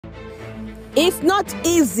It's not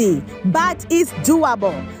easy, but it's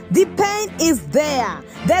doable. The pain is there.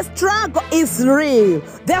 The struggle is real.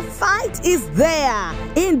 The fight is there.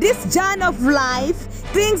 In this journey of life,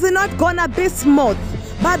 things are not gonna be smooth.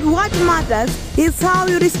 But what matters is how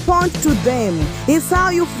you respond to them. It's how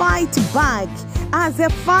you fight back. As a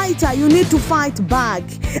fighter, you need to fight back.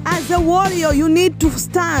 As a warrior, you need to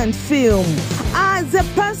stand firm. As a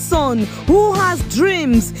person who has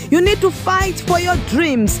dreams, you need to fight for your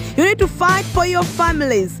dreams. You need to fight for your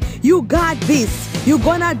families. You got this. You're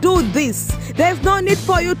gonna do this. There's no need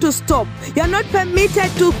for you to stop. You're not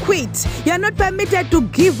permitted to quit. You're not permitted to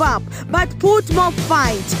give up, but put more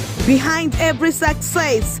fight behind every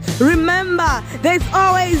success. Remember, there's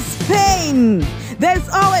always pain. There's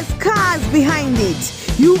always scars behind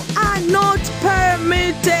it. You are not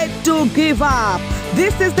permitted to give up.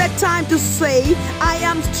 This is the time to say, I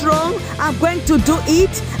am strong, I'm going to do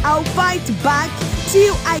it, I'll fight back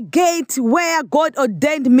till I get where God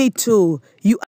ordained me to. You